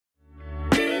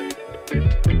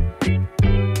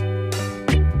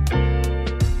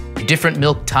Different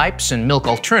milk types and milk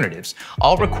alternatives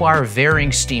all require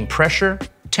varying steam pressure,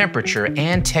 temperature,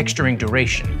 and texturing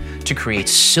duration to create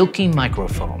silky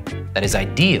microfoam that is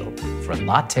ideal for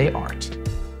latte art.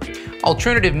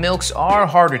 Alternative milks are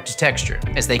harder to texture,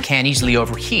 as they can easily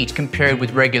overheat compared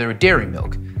with regular dairy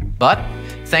milk. But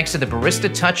thanks to the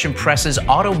Barista Touch and Press's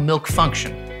Auto MilQ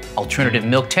function, alternative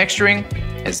milk texturing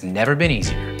has never been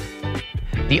easier.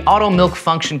 The Auto MilQ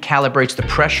function calibrates the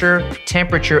pressure,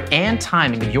 temperature, and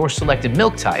timing of your selected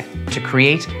milk type to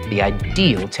create the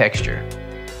ideal texture.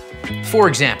 For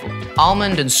example,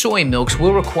 almond and soy milks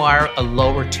will require a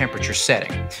lower temperature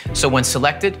setting. So when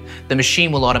selected, the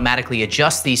machine will automatically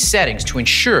adjust these settings to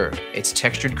ensure it's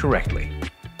textured correctly.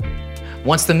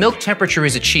 Once the milk temperature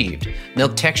is achieved,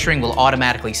 milk texturing will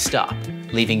automatically stop,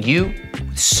 leaving you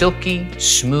with silky,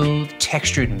 smooth,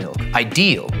 textured milk,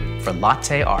 ideal for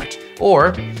latte art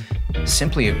or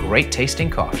simply a great tasting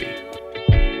coffee.